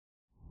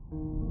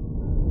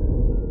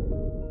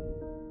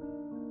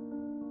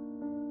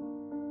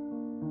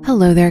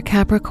Hello there,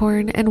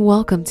 Capricorn, and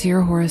welcome to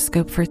your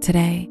horoscope for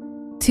today,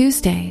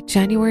 Tuesday,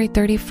 January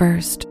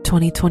 31st,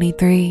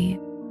 2023.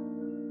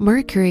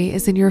 Mercury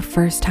is in your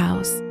first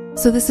house,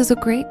 so this is a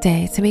great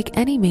day to make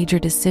any major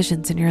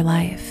decisions in your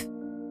life.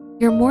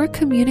 You're more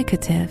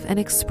communicative and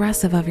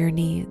expressive of your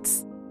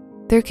needs.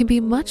 There can be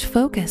much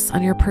focus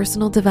on your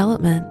personal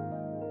development.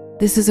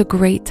 This is a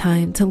great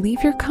time to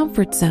leave your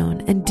comfort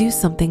zone and do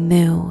something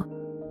new.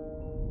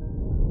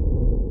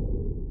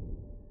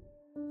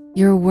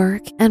 Your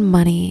work and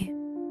money.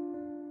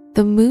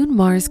 The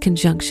Moon-Mars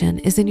conjunction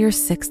is in your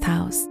 6th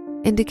house,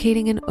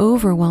 indicating an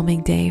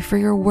overwhelming day for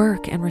your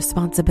work and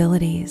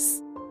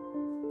responsibilities.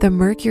 The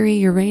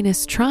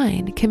Mercury-Uranus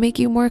trine can make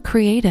you more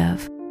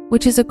creative,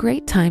 which is a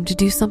great time to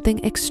do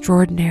something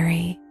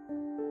extraordinary.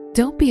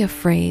 Don't be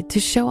afraid to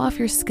show off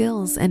your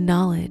skills and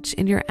knowledge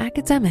in your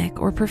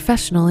academic or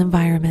professional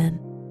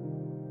environment.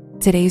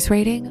 Today's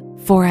rating,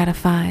 4 out of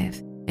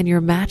 5, and your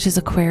match is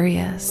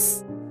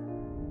Aquarius.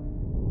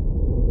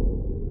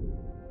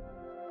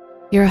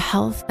 Your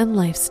health and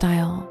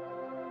lifestyle.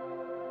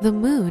 The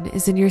moon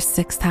is in your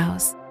 6th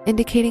house,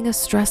 indicating a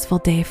stressful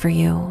day for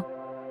you.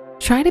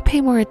 Try to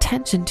pay more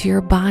attention to your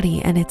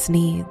body and its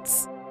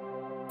needs.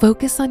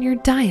 Focus on your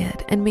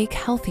diet and make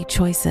healthy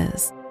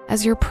choices,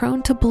 as you're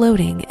prone to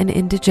bloating and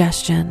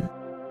indigestion.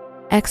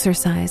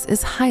 Exercise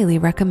is highly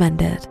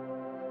recommended.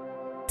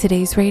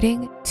 Today's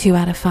rating, 2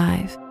 out of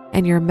 5,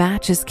 and your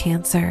match is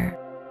Cancer.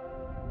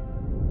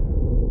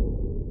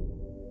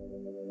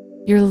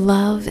 Your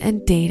love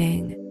and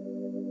dating.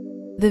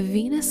 The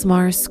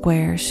Venus-Mars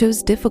square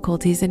shows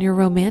difficulties in your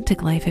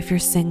romantic life if you're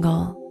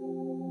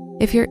single.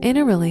 If you're in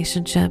a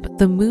relationship,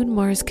 the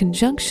Moon-Mars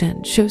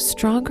conjunction shows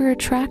stronger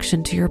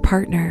attraction to your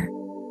partner,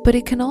 but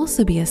it can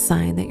also be a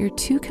sign that you're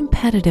too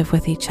competitive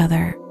with each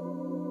other.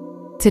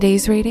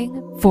 Today's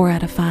rating, 4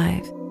 out of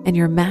 5, and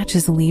your match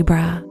is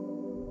Libra.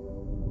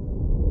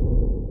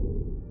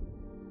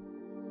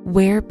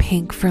 Wear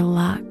pink for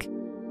luck.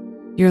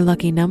 Your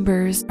lucky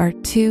numbers are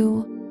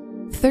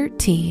 2,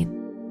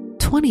 13,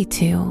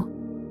 22,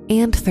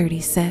 and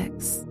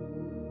 36.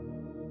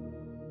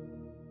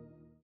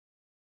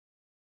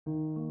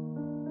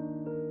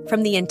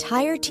 From the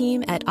entire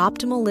team at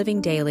Optimal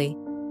Living Daily,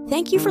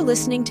 thank you for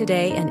listening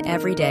today and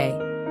every day.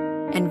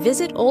 And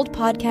visit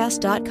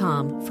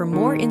oldpodcast.com for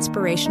more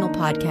inspirational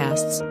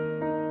podcasts.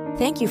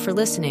 Thank you for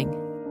listening.